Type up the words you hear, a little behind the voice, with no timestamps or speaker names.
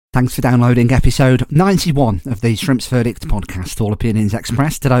Thanks for downloading episode 91 of the Shrimps Verdict podcast. All opinions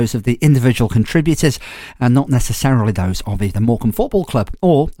expressed are those of the individual contributors and not necessarily those of either Morecambe Football Club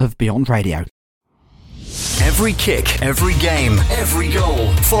or of Beyond Radio. Every kick, every game, every goal.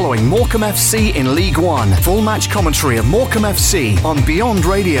 Following Morecambe FC in League One. Full match commentary of Morecambe FC on Beyond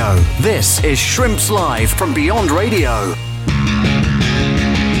Radio. This is Shrimps Live from Beyond Radio.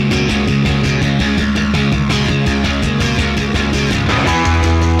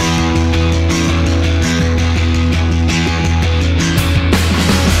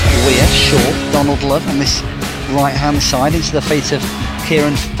 Short, Donald Love on this right hand side into the feet of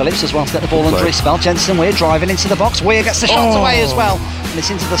Kieran Phillips as well to get the ball under his spell. Jensen Weir driving into the box. Weir gets the shot away as well, and it's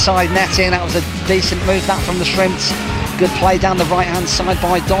into the side netting. That was a decent move that from the Shrimps. Good play down the right hand side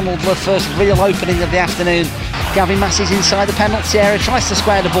by Donald Love. First real opening of the afternoon. Gavin Massey's inside the penalty area, tries to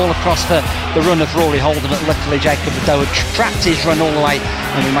square the ball across for the run of Rory Holden, but luckily Jacob Doe had trapped his run all the way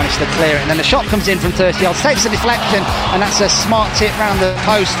and we managed to clear it. And then the shot comes in from 30 yards, takes a deflection, and that's a smart tip round the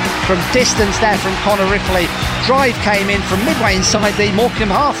post from distance there from Connor Ripley. Drive came in from midway inside the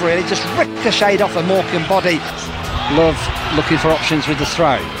Morecambe half, really, just ricocheted off a Morecambe body. Love looking for options with the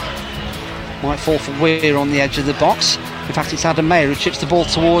throw. Might fall for Weir on the edge of the box. In fact, it's Adam Mayer who chips the ball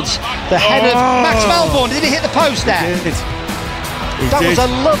towards the head of Max Melbourne. Did he hit the post there? That was a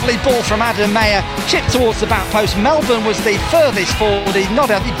lovely ball from Adam Mayer, chipped towards the back post. Melbourne was the furthest forward. He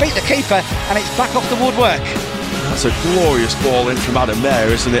beat the keeper, and it's back off the woodwork. That's a glorious ball in from Adam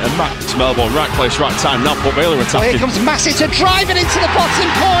Mayer, isn't it? And Max Melbourne, right place, right time. Now Port Vale are attacking. Well, here comes Massey to drive it into the bottom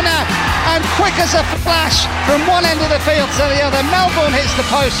corner, and quick as a flash from one end of the field to the other. Melbourne hits the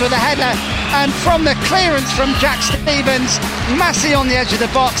post with a header, and from the clearance from Jack Stevens, Massey on the edge of the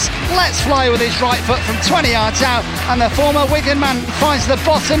box lets fly with his right foot from 20 yards out, and the former Wigan man finds the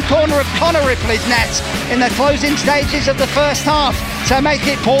bottom corner of Connor Ripley's net in the closing stages of the first half to make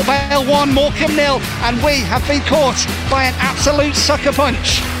it Port Vale 1, Morecambe 0, and we have been caught by an absolute sucker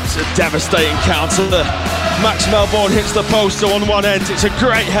punch. It's a devastating counter. Max Melbourne hits the post on one end. It's a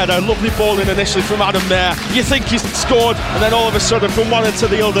great header, lovely ball in initially from Adam Mayer. You think he's scored, and then all of a sudden from one end to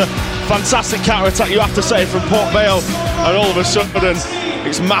the other, fantastic counter-attack, you have to say, from Port Vale, and all of a sudden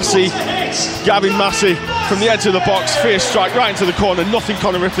it's Massey, Gavin Massey from the edge of the box, fierce strike right into the corner, nothing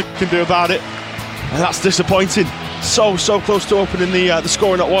Connor Ripley can do about it, and that's disappointing. So close to opening the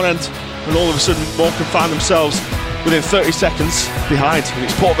scoring at one end, and all of a sudden Morecambe find themselves within 30 seconds behind, and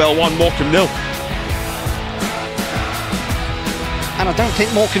it's Port Vale 1, Morecambe 0. And I don't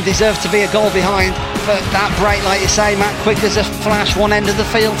think Morecambe deserved to be a goal behind, but that break, like you say, Matt, quick as a flash, one end of the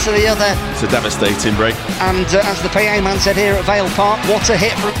field to the other. It's a devastating break. And as the PA man said here at Vale Park, what a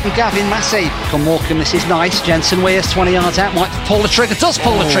hit from Gavin Massey. Come Morecambe, this is nice. Jensen Weir's 20 yards out, might pull the trigger, does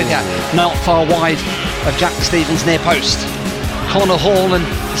pull the trigger. Not far wide of Jack Stevens' near post. Connor Hall and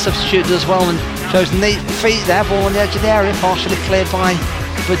the substitute as well, and shows neat feet there, ball on the edge of the area, partially cleared by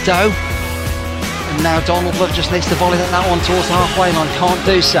Bordeaux. And now Donald Love just needs to volley that one towards the halfway line, can't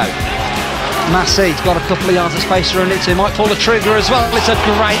do so. Massey's got a couple of yards of space to run into, might pull the trigger as well. It's a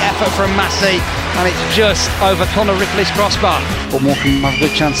great effort from Massey, and it's just over Connor Ripley's crossbar. But Morecambe have a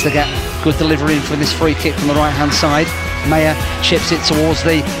good chance to get good delivery in for this free kick from the right hand side. Mayer chips it towards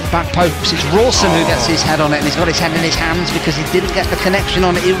the back post. It's Rawson who gets his head on it, and he's got his head in his hands because he didn't get the connection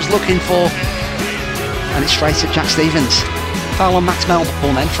on it he was looking for, and it's straight at Jack Stevens. Foul on Max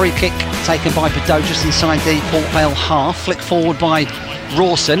Melbourne then, free kick taken by Bordeaux just inside the Port Vale half, flicked forward by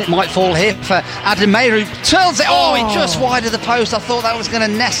Rawson. It might fall here for Adam Mayer, who turns it, he just wide of the post. I thought that was going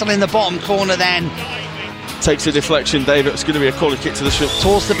to nestle in the bottom corner then. Takes a deflection, David. It's going to be a corner kick to the ship.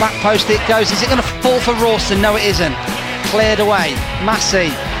 Towards the back post it goes. Is it going to fall for Rawson? No, it isn't. Cleared away,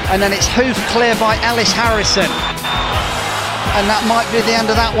 Massey, and then it's hoof clear by Ellis Harrison. And that might be the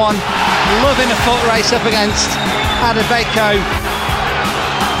end of that one. Loving a foot race up against Adebeko.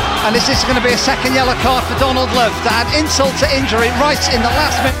 And this is going to be a second yellow card for Donald Love to add insult to injury right in the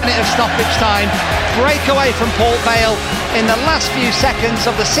last minute of stoppage time. Breakaway from Port Vale in the last few seconds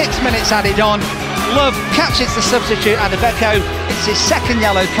of the 6 minutes added on. Love catches the substitute Adebeko. It's his second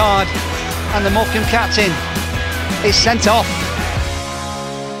yellow card, and the Morecambe captain is sent off.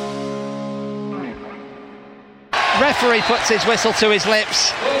 Referee puts his whistle to his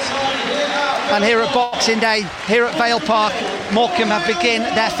lips. And here at Boxing Day, here at Vale Park, Morecambe have begin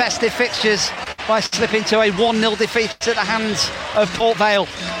their festive fixtures by slipping to a 1-0 defeat at the hands of Port Vale.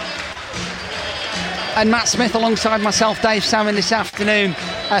 And Matt Smith alongside myself, Dave Salmon, this afternoon.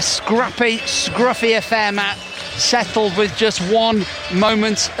 A scrappy, scruffy affair, Matt, settled with just one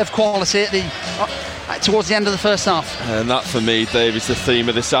moment of quality at towards the end of the first half. And that for me, Dave, is the theme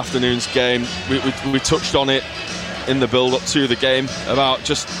of this afternoon's game. We touched on it. in the build-up to the game about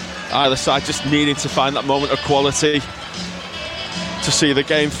just either side just needing to find that moment of quality to see the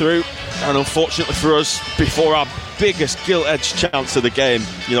game through. And unfortunately for us, before our biggest gilt-edged chance of the game,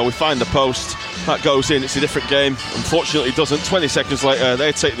 we find the post, that goes in, it's a different game. Unfortunately it doesn't. 20 seconds later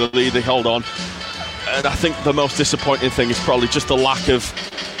they take the lead, they hold on. And I think the most disappointing thing is probably just the lack of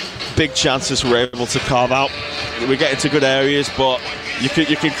big chances we're able to carve out. We get into good areas, but you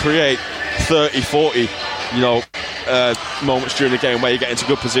can create 30, 40 moments during the game where you get into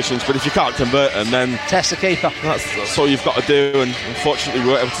good positions, but if you can't convert them, then test the keeper. That's all you've got to do, and unfortunately we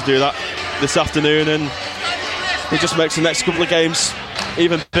weren't able to do that this afternoon, and it just makes the next couple of games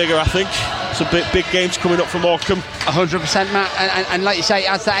even bigger. I think some big games coming up for Morecambe. 100%, Matt, and like you say, it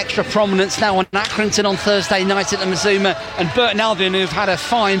adds that extra prominence now on Accrington on Thursday night at the Mazuma, and Burton Albion, who've had a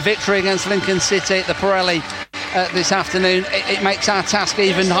fine victory against Lincoln City at the Pirelli this afternoon. It makes our task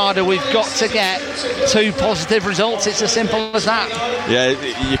even harder. We've got to get 2 positive results. It's as simple as that. Yeah,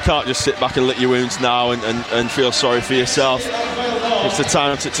 you can't just sit back and lick your wounds now and feel sorry for yourself. It's the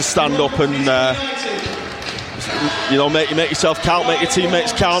time to stand up and make yourself count, make your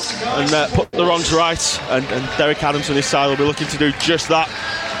teammates count, and put the wrongs right. And Derek Adams and his side will be looking to do just that.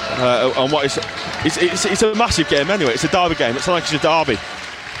 On what it's a massive game anyway. It's a derby game. It's a Lancashire derby,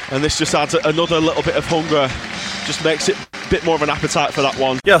 and this just adds another little bit of hunger. Just makes it a bit more of an appetite for that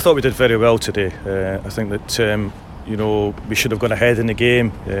one. Yeah, I thought we did very well today. I think that we should have gone ahead in the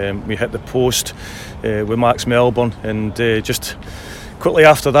game. We hit the post with Max Melbourne, and just quickly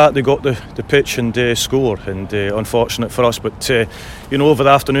after that they got the pitch and score, and unfortunate for us, but over the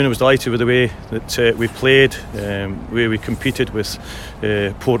afternoon I was delighted with the way that we played, the way we competed with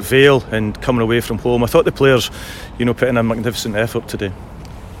Port Vale and coming away from home. I thought the players put in a magnificent effort today.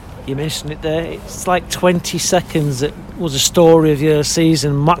 You mentioned it there, it's like 20 seconds. It was a story of your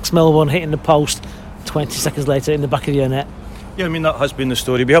season. Max Melbourne hitting the post, 20 seconds later in the back of your net. Yeah, I mean, that has been the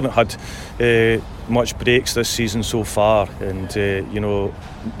story. We haven't had much breaks this season so far, and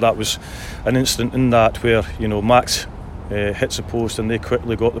that was an instant in that where Max hits a post and they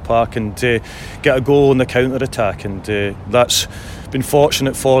quickly got the park and get a goal on the counter-attack, and that's been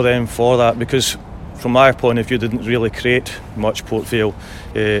fortunate for them for that, because from my point of view, didn't really create much Port Vale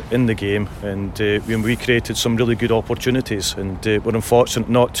in the game, and we created some really good opportunities, and we're unfortunate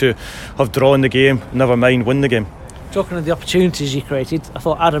not to have drawn the game, never mind win the game. Talking of the opportunities you created, I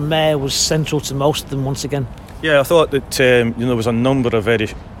thought Adam Mayer was central to most of them once again. Yeah, I thought that there was a number of very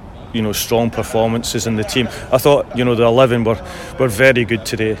strong performances in the team. I thought the 11 were very good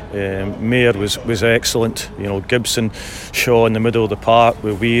today. Mayer was excellent. Gibson, Shaw in the middle of the park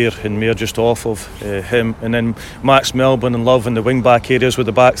with Weir and Mayer just off of him, and then Max Melbourne and Love in the wing back areas with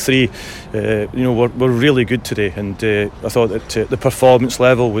the back three were really good today, and I thought that the performance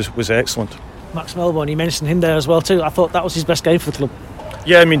level was excellent. Max Melbourne, you mentioned him there as well too. I thought that was his best game for the club.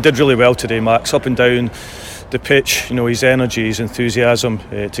 Yeah, I mean, did really well today, Max, up and down the pitch, his energy, his enthusiasm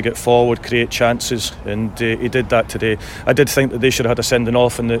to get forward, create chances, and he did that today. I did think that they should have had a sending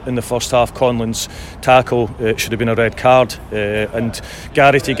off in the first half. Conlon's tackle should have been a red card, and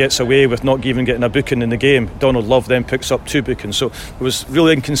Garrity gets away with not even getting a booking in the game. Donald Love then picks up 2 bookings, so there was real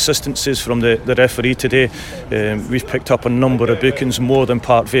inconsistencies from the referee today. We've picked up a number of bookings, more than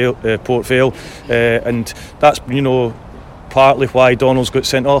Port Vale, and that's partly why Donald's got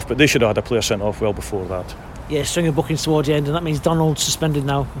sent off, but they should have had a player sent off well before that. Yeah, string of bookings towards the end, and that means Donald's suspended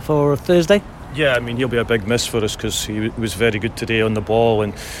now for Thursday. Yeah, I mean, he'll be a big miss for us because he was very good today on the ball,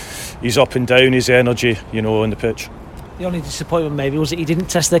 and he's up and down, his energy, on the pitch. The only disappointment maybe was that he didn't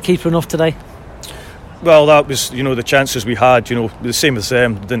test their keeper enough today. Well, that was, the chances we had, the same as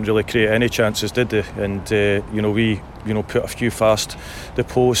them, didn't really create any chances, did they? And, we, put a few fast the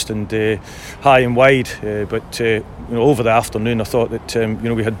post and high and wide, but, over the afternoon I thought that,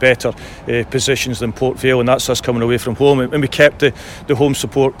 we had better positions than Port Vale, and that's us coming away from home, and we kept the home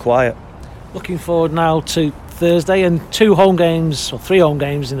support quiet. Looking forward now to Thursday, and 2 home games, or 3 home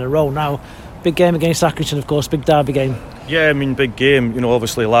games in a row now. Big game against Accrington, of course, big derby game. Yeah, I mean, big game,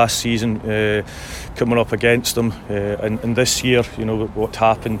 obviously last season coming up against them, and this year, what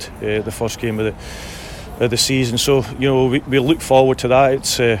happened the first game of the season. So, we look forward to that.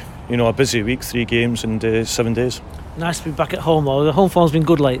 It's, a busy week, 3 games and 7 days. Nice to be back at home, though. The home form's been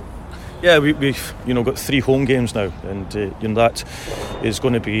good late. Yeah, we've got 3 home games now, and that is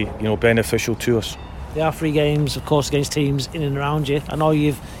going to be beneficial to us. There are 3 games, of course, against teams in and around you. I know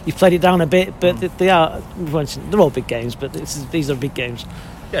you've played it down a bit, but they're all big games, but these are big games.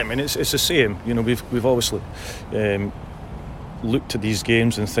 Yeah, I mean, it's the same. We've obviously look to these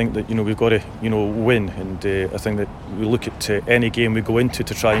games and think that we've got to win, and I think that we look at any game we go into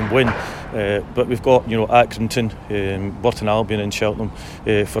to try and win, but we've got Accrington, Burton Albion and Cheltenham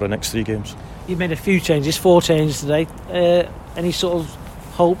for the next 3 games. You've made a few changes, 4 changes today. Any sort of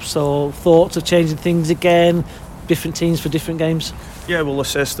hopes or thoughts of changing things again, different teams for different games? Yeah, we'll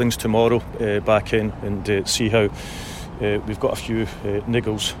assess things tomorrow back in and see how. We've got a few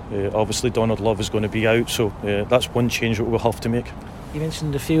niggles. Obviously Donald Love is going to be out, so that's one change that we'll have to make. You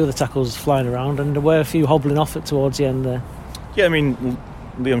mentioned a few of the tackles flying around, and there were a few hobbling off it towards the end there. Yeah, I mean,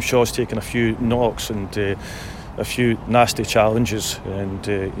 Liam Shaw's taken a few knocks and a few nasty challenges, and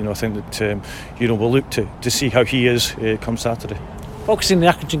I think that we'll look to see how he is come Saturday. Focusing on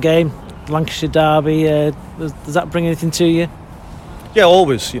the Accrington game, Lancashire derby, does that bring anything to you? Yeah,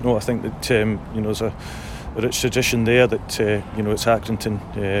 always. I think that there's a rich tradition there that it's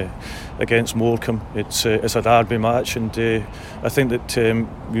Accrington against Morecambe. It's a derby match, and I think that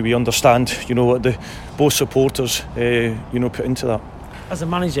we understand what the both supporters put into that. As a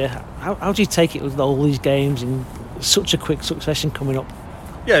manager, how do you take it with all these games in such a quick succession coming up?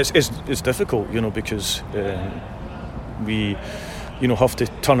 Yeah, it's difficult, because we have to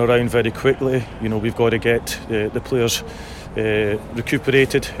turn around very quickly. We've got to get the players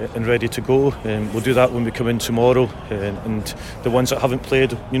recuperated and ready to go. We'll do that when we come in tomorrow, and the ones that haven't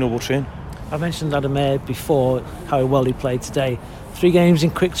played, we'll train. I mentioned Adam Mayer before, how well he played today. 3 games in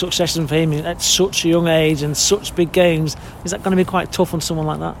quick succession for him at such a young age and such big games. Is that going to be quite tough on someone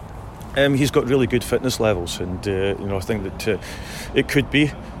like that? He's got really good fitness levels, and I think that it could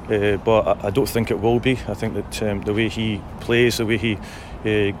be, but I don't think it will be. I think that the way he plays, the way he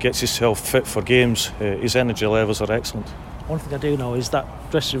gets himself fit for games, his energy levels are excellent. One thing I do know is that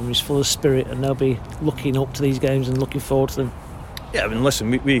dressing room is full of spirit, and they'll be looking up to these games and looking forward to them. Yeah, I mean, listen,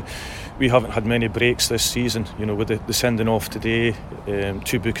 we haven't had many breaks this season. With the sending off today,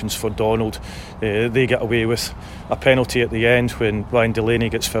 2 bookings for Donald. They get away with a penalty at the end when Ryan Delaney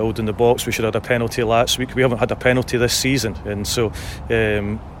gets fouled in the box. We should have had a penalty last week. We haven't had a penalty this season, and so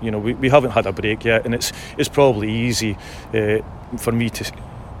we haven't had a break yet. And it's probably easy for me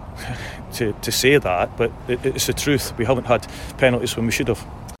to say that, but it's the truth. We haven't had penalties when we should have.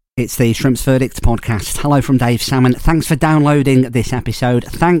 It's the Shrimps Verdict podcast. Hello from Dave Salmon. Thanks for downloading this episode.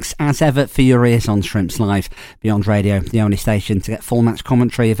 Thanks as ever for your ears on Shrimps Live. Beyond Radio, the only station to get full match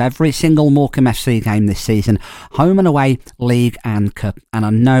commentary of every single Morecambe FC game this season. Home and away, league and cup. And I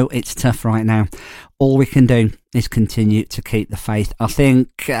know it's tough right now. All we can do is continue to keep the faith. I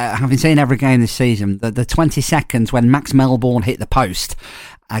think, having seen every game this season, the 20 seconds when Max Melbourne hit the post,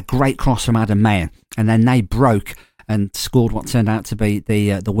 a great cross from Adam Mayer, and then they broke and scored what turned out to be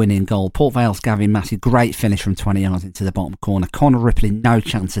the winning goal. Port Vale's Gavin Massey, great finish from 20 yards into the bottom corner. Connor Ripley, no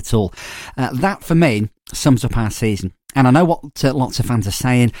chance at all. That, for me, sums up our season. And I know what lots of fans are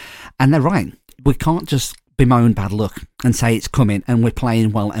saying, and they're right. We can't just bemoan bad luck and say it's coming and we're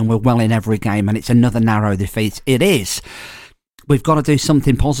playing well and we're well in every game and it's another narrow defeat. It is. We've got to do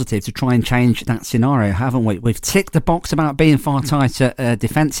something positive to try and change that scenario, haven't we? We've ticked the box about being far tighter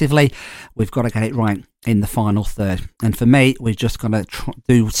defensively. We've got to get it right in the final third. And for me, we've just got to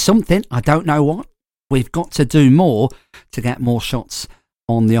do something. I don't know what. We've got to do more to get more shots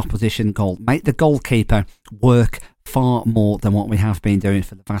on the opposition goal. Make the goalkeeper work far more than what we have been doing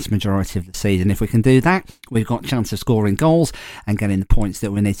for the vast majority of the season. If we can do that, we've got a chance of scoring goals and getting the points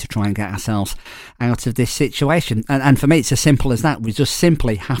that we need to try and get ourselves out of this situation. And for me, it's as simple as that. We just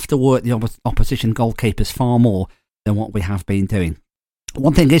simply have to work the opposition goalkeepers far more than what we have been doing.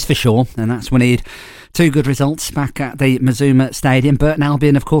 One thing is for sure, and that's we need 2 good results back at the Mazuma Stadium. Burton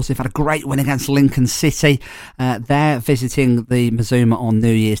Albion, of course, they've had a great win against Lincoln City. They're visiting the Mazuma on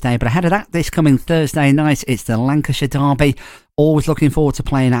New Year's Day. But ahead of that, this coming Thursday night, it's the Lancashire derby. Always looking forward to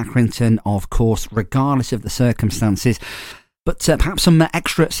playing Accrington, of course, regardless of the circumstances. But perhaps some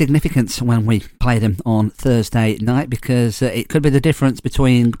extra significance when we play them on Thursday night, because it could be the difference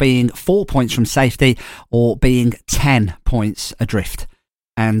between being 4 points from safety or being 10 points adrift.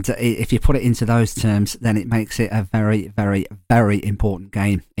 And if you put it into those terms, then it makes it a very, very, very important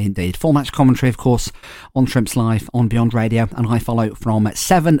game indeed. Full match commentary, of course, on Shrimps Live, on Beyond Radio, and iFollow from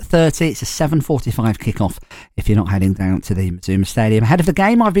 7:30. It's a 7:45 kickoff if you're not heading down to the Mazuma Stadium. Ahead of the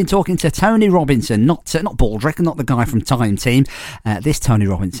game, I've been talking to Tony Robinson, not Baldrick, not the guy from Time Team. This Tony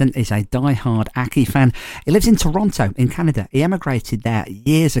Robinson is a die-hard Aki fan. He lives in Toronto, in Canada. He emigrated there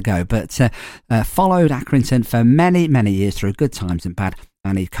years ago, but followed Accrington for many, many years through good times and bad.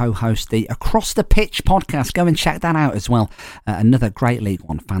 And he co-hosts the Across the Pitch podcast. Go and check that out as well. Another great League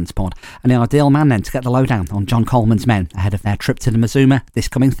One fans pod. And the ideal man then to get the lowdown on John Coleman's men ahead of their trip to the Mazuma this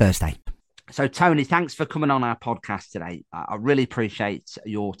coming Thursday. So, Tony, thanks for coming on our podcast today. I really appreciate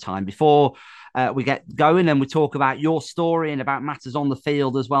your time. Before we get going and we talk about your story and about matters on the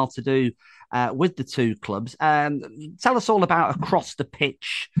field as well to do with the two clubs, tell us all about Across the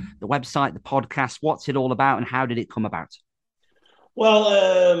Pitch, the website, the podcast. What's it all about and how did it come about?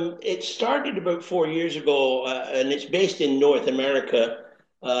 Well, it started about 4 years ago, and it's based in North America.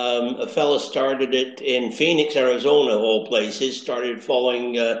 A fella started it in Phoenix, Arizona, of all places, started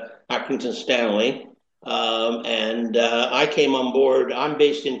following Accrington Stanley. And I came on board. I'm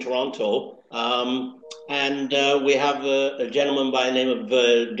based in Toronto. And we have a gentleman by the name of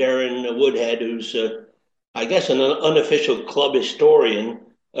Darren Woodhead, who's, I guess, an unofficial club historian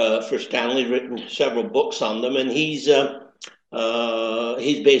for Stanley, written several books on them. And he's based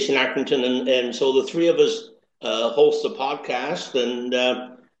in Accrington. And so the three of us host the podcast, and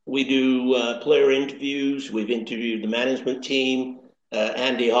we do player interviews. We've interviewed the management team,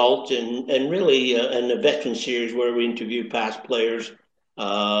 Andy Holt, and really and a veteran series where we interview past players.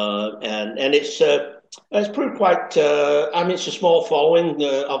 And it's proved quite. I mean, it's a small following.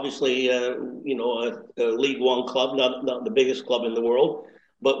 Obviously, a League One club, not the biggest club in the world,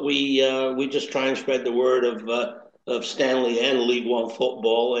 but we just try and spread the word of Stanley and League One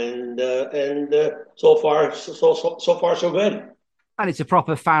football, and so far so good. And it's a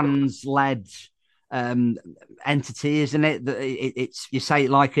proper fans-led entity, isn't it? It's you say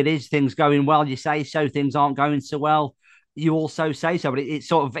it like it is. Things going well, you say so. Things aren't going so well, you also say so. But it's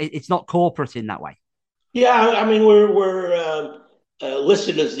sort of it's not corporate in that way. Yeah, I mean we're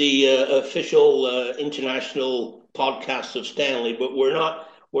listed as the official international podcast of Stanley, but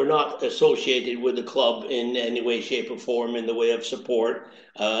we're not associated with the club in any way, shape, or form in the way of support,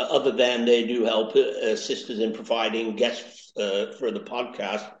 other than they do help assist us in providing guests for the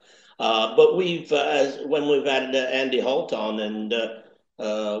podcast. But when we've had Andy Holt on, and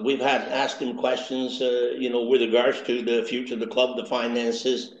we've asked him questions, with regards to the future of the club, the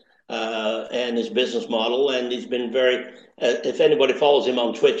finances, and his business model. And he's been very, if anybody follows him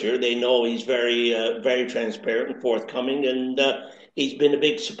on Twitter, they know he's very, very transparent and forthcoming. And he's been a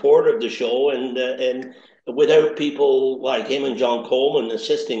big supporter of the show, and without people like him and John Coleman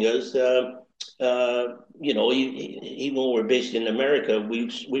assisting us, even though we're based in America,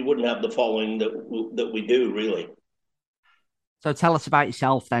 we wouldn't have the following that we do, really. So tell us about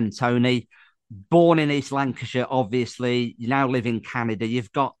yourself then, Tony. Born in East Lancashire, obviously. You now live in Canada.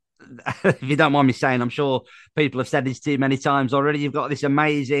 You've got, if you don't mind me saying, I'm sure people have said this to you many times already, you've got this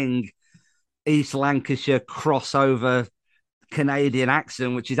amazing East Lancashire crossover Canadian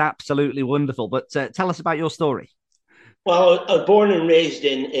accent, which is absolutely wonderful. But tell us about your story. Well, I was born and raised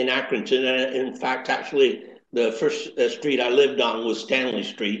in Accrington. And in fact, actually, the first street I lived on was Stanley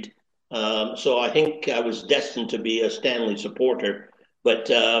Street. So I think I was destined to be a Stanley supporter. But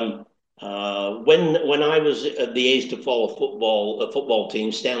when I was at the age to follow a football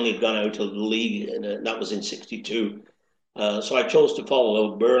team, Stanley had gone out of the league, and that was in '62. So I chose to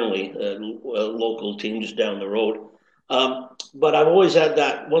follow Burnley, a local team just down the road. But I've always had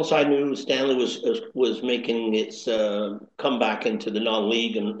that. Once I knew Stanley was making its comeback into the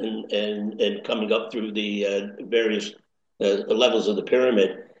non-league and coming up through the various levels of the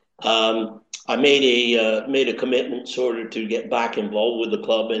pyramid, I made a commitment sort of to get back involved with the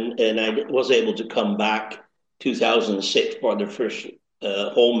club, and I was able to come back 2006 for the first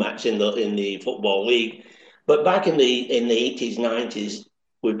home match in the football league. But back in the 80s, 90s,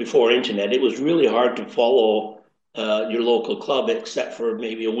 before internet, it was really hard to follow your local club, except for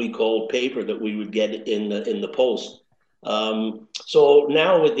maybe a week-old paper that we would get in the post. So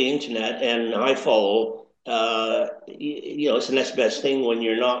now with the internet and iFollow, it's the next best thing. When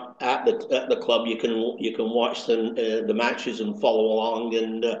you're not at the club, you can watch the matches and follow along,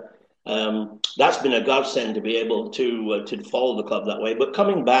 and that's been a godsend to be able to follow the club that way. But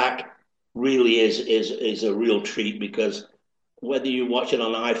coming back really is a real treat, because whether you watch it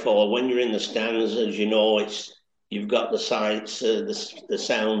on iFollow, when you're in the stands, as you know, you've got the sights, the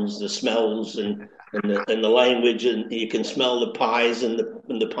sounds, the smells, and the language, and you can smell the pies and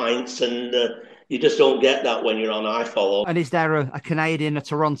the pints, and you just don't get that when you're on iFollow. And is there a Canadian, a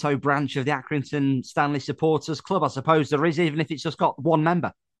Toronto branch of the Accrington Stanley Supporters Club? I suppose there is, even if it's just got one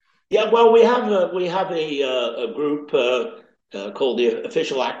member. Yeah, well, we have a group called the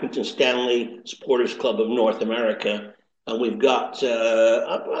Official Accrington Stanley Supporters Club of North America, and we've got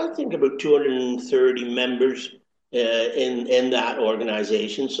I think about 230 members in that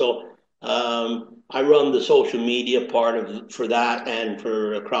organization. So I run the social media part for that and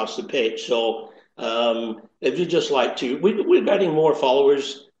for Across the Pitch. So if you just like to, we're getting more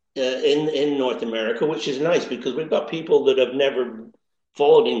followers in North America, which is nice, because we've got people that have never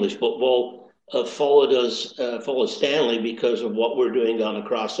followed English football followed Stanley because of what we're doing down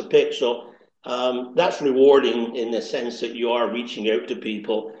across the pitch. So that's rewarding in the sense that you are reaching out to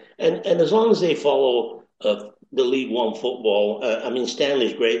people, and as long as they follow the League One football, I mean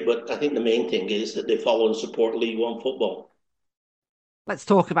Stanley's great, but I think the main thing is that they follow and support League One football. Let's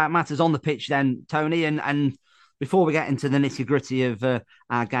talk about matters on the pitch then, Tony, and before we get into the nitty-gritty of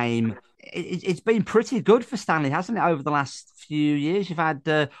our game, it's been pretty good for Stanley, hasn't it, over the last few years? You've had,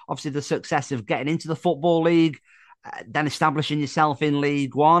 obviously, the success of getting into the Football League, then establishing yourself in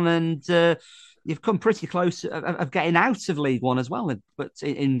League One, and you've come pretty close of getting out of League One as well, but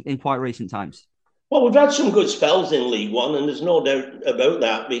in quite recent times. Well, we've had some good spells in League One, and there's no doubt about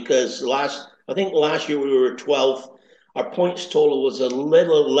that, because I think last year we were 12th. Our points total was a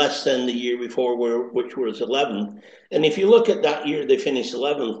little less than the year before, which was 11th. And if you look at that year, they finished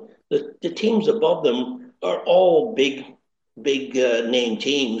 11th. The teams above them are all big name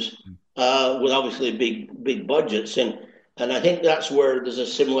teams with obviously big budgets. And I think that's where there's a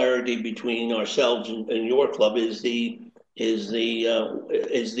similarity between ourselves and your club is the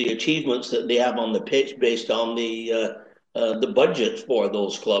achievements that they have on the pitch based on the budget for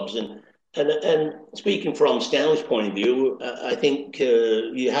those clubs. And speaking from Stanley's point of view, I think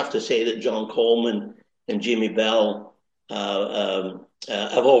you have to say that John Coleman and Jimmy Bell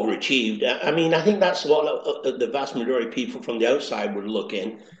have overachieved. I mean, I think that's what the vast majority of people from the outside would look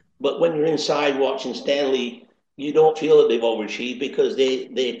in. But when you're inside watching Stanley, you don't feel that they've overachieved because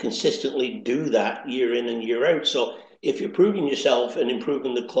they consistently do that year in and year out. So if you're proving yourself and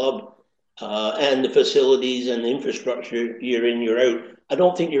improving the club and the facilities and the infrastructure year in, year out, I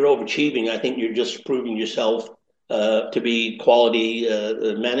don't think you're overachieving. I think you're just proving yourself to be quality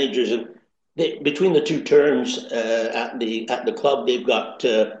managers. And between the two terms at the club, they've got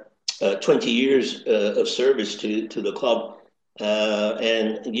 20 years of service to the club,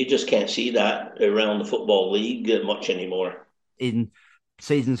 and you just can't see that around the Football League much anymore. In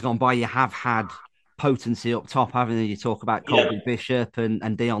seasons gone by, you have had potency up top, haven't you? You talk about Colby Bishop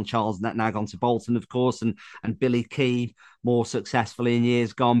and Dion Charles, and that now gone to Bolton, of course, and Billy Key more successfully in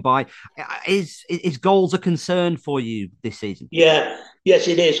years gone by. Is goals a concern for you this season? Yeah, yes,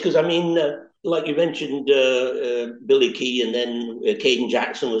 it is, because I mean, like you mentioned, Billy Key, and then Caden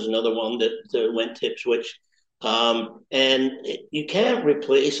Jackson was another one that went to Ipswich. And you can't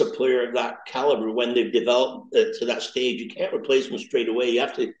replace a player of that caliber when they've developed to that stage. You can't replace them straight away. You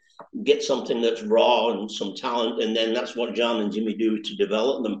have to get something that's raw and some talent, and then that's what John and Jimmy do to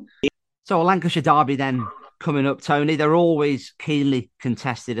develop them. So a Lancashire derby then coming up, Tony. They're always keenly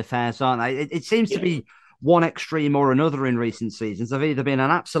contested affairs, aren't they? It seems to be one extreme or another in recent seasons. They've either been an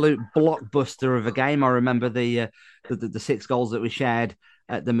absolute blockbuster of a game. I remember the 6 goals that we shared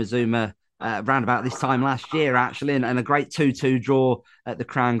at the Mazuma round about this time last year, actually, and a great 2-2 draw at the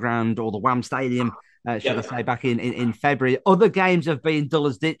Crown Ground, or the Wham Stadium, should I say, back in February. Other games have been dull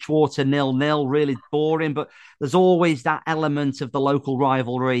as ditchwater, 0-0, really boring, but there's always that element of the local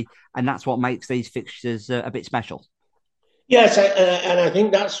rivalry, and that's what makes these fixtures a bit special. Yes, and I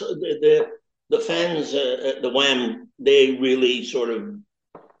think that's the fans at the Wham, they really sort of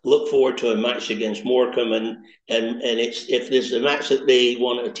look forward to a match against Morecambe, and it's, if there's a match that they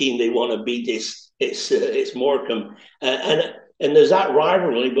want, a team they want to beat, it's Morecambe, and there's that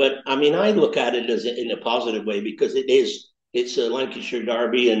rivalry. But I mean, I look at it as in a positive way, because it's a Lancashire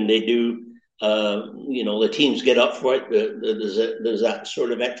derby, and they do, the teams get up for it. There's that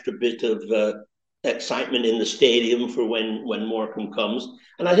sort of extra bit of excitement in the stadium for when Morecambe comes,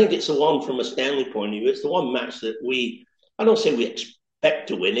 and I think it's the one, from a Stanley point of view, it's the one match that I don't say we expect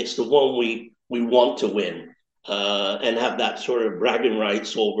to win. It's the one we want to win, and have that sort of bragging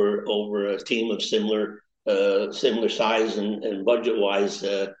rights over a team of similar size and budget wise.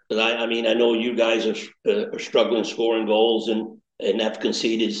 But I mean, I know you guys are struggling scoring goals and have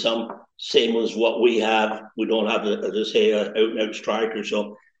conceded some, same as what we have. We don't have, as I say, an out-and-out striker.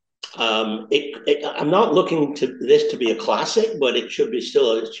 So I'm not looking to this to be a classic, but it should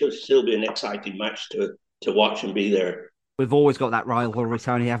still be an exciting match to watch and be there. We've always got that rivalry,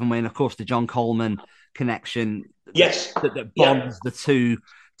 Tony, haven't we? And of course, the John Coleman connection. Yes, that bonds the two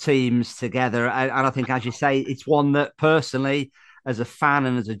teams together. And I think, as you say, it's one that personally, as a fan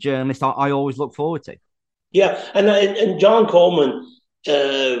and as a journalist, I always look forward to. Yeah, and John Coleman,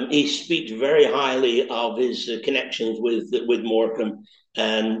 he speaks very highly of his connections with Morecambe,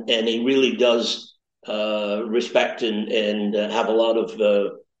 and he really does respect and have a lot of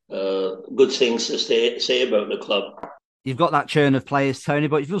good things to say about the club. You've got that churn of players, Tony,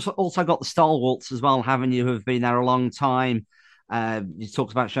 but you've also got the stalwarts as well, haven't you, who have been there a long time. You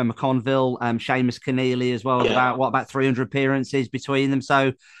talked about Sean McConville, Seamus Keneally as well, about 300 appearances between them.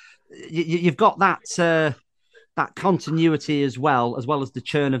 So you've got that continuity as well as the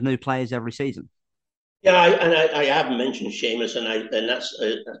churn of new players every season. Yeah, I haven't mentioned Seamus, and that's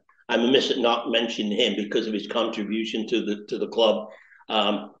I'm amiss at not mentioning him because of his contribution to the club.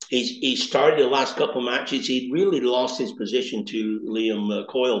 He started the last couple of matches. He'd really lost his position to Liam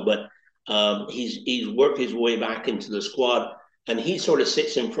Coyle, but he's worked his way back into the squad, and he sort of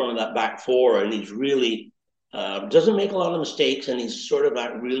sits in front of that back four, and he's really doesn't make a lot of mistakes, and he's sort of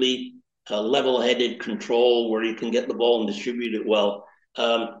that really level-headed control where he can get the ball and distribute it well.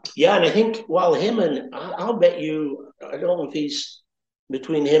 Yeah, and I think while him and I'll bet you, I don't know if he's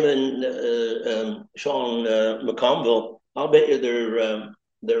between him and Sean McConville, I'll bet you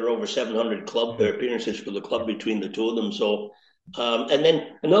they're over 700 club appearances for the club between the two of them. So, and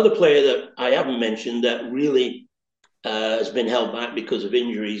then another player that I haven't mentioned that really has been held back because of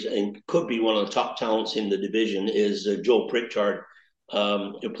injuries and could be one of the top talents in the division is Joe Pritchard,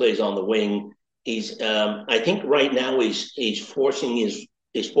 who plays on the wing. He's, I think, right now he's forcing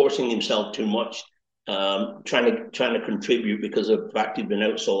himself too much, trying to contribute because of the fact he's been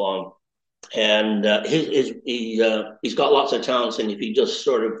out so long, and he's got lots of talents. And if he just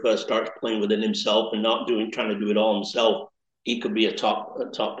sort of starts playing within himself and not trying to do it all himself, he could be a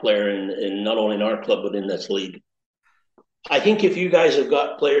top player in not only in our club but in this league. I think if you guys have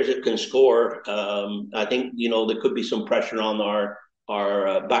got players that can score, I think there could be some pressure on our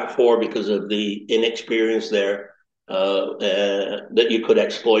back four because of the inexperience there that you could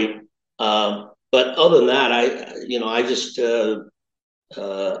exploit. But other than that, I just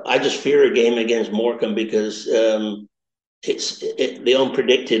fear a game against Morecambe because it's the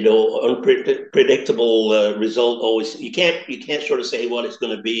unpredictable result always. You can't sort of say what it's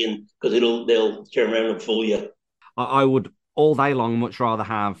going to be, and because they'll turn around and fool you. I would all day long much rather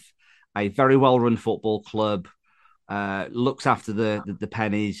have a very well run football club. Looks after the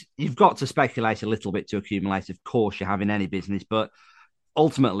pennies. You've got to speculate a little bit to accumulate. Of course, you have in any business, but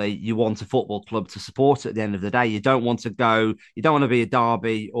ultimately, you want a football club to support at the end of the day. You don't want to be a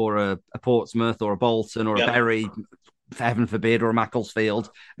Derby or a Portsmouth or a Bolton or a Bury, heaven forbid, or a Macclesfield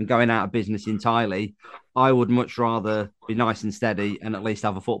and going out of business entirely. I would much rather be nice and steady and at least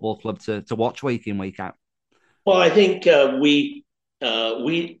have a football club to watch week in, week out. Well, I think we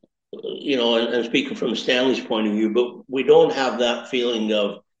and speaking from Stanley's point of view, but we don't have that feeling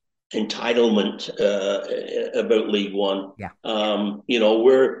of entitlement about League One. Yeah.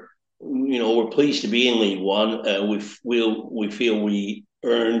 We're pleased to be in League One. We feel we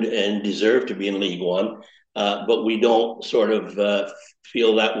earned and deserve to be in League One, but we don't sort of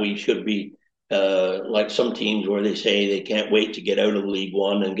feel that we should be like some teams where they say they can't wait to get out of League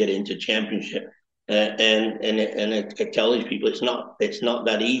One and get into Championship. And I tell these people it's not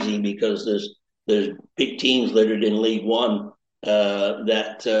that easy because there's big teams littered in League One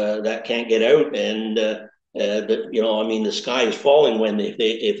that can't get out, and the sky is falling when if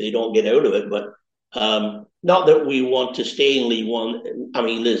they don't get out of it. But not that we want to stay in League One. I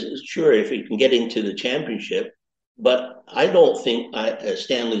mean, sure, if we can get into the Championship, but I don't think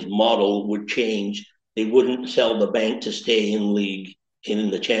Stanley's model would change. They wouldn't sell the bank to stay in the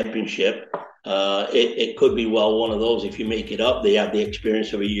Championship. It could be one of those. If you make it up, they have the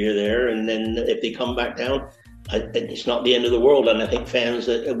experience of a year there, and then if they come back down, it's not the end of the world. And I think fans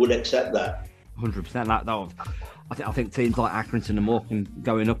would accept that. 100%. I think teams like Accrington and Morecambe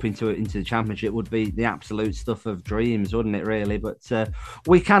going up into the Championship would be the absolute stuff of dreams, wouldn't it, really? But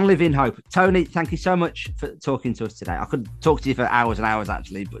we can live in hope. Tony, thank you so much for talking to us today. I could talk to you for hours and hours,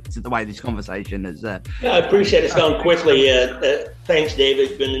 actually, but the way this conversation has... I appreciate it's gone quickly. Thanks, Dave.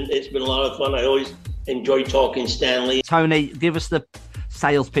 It's been a lot of fun. I always enjoy talking Stanley. Tony, give us the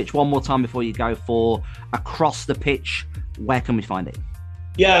sales pitch one more time before you go for Across the Pitch. Where can we find it?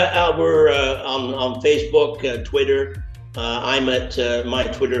 Yeah, we're on Facebook, Twitter. I'm at my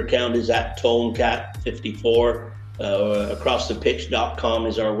Twitter account is at ToneCat54. Acrossthepitch.com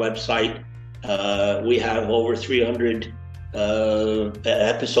is our website. We have over 300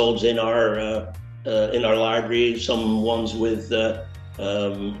 episodes in our library. Some ones with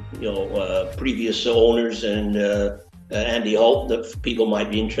previous owners and Andy Holt that people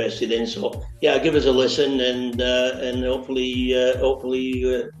might be interested in. So yeah, give us a listen, and hopefully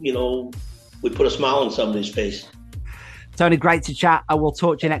we put a smile on somebody's face. Tony, great to chat. I will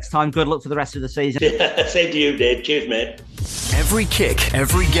talk to you next time. Good luck for the rest of the season. Same to you, Dave. Cheers, mate. Every kick,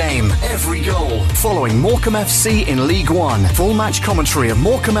 every game, every goal. Following Morecambe FC in League One. Full match commentary of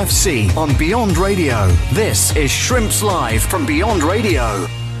Morecambe FC on Beyond Radio. This is Shrimps Live from Beyond Radio.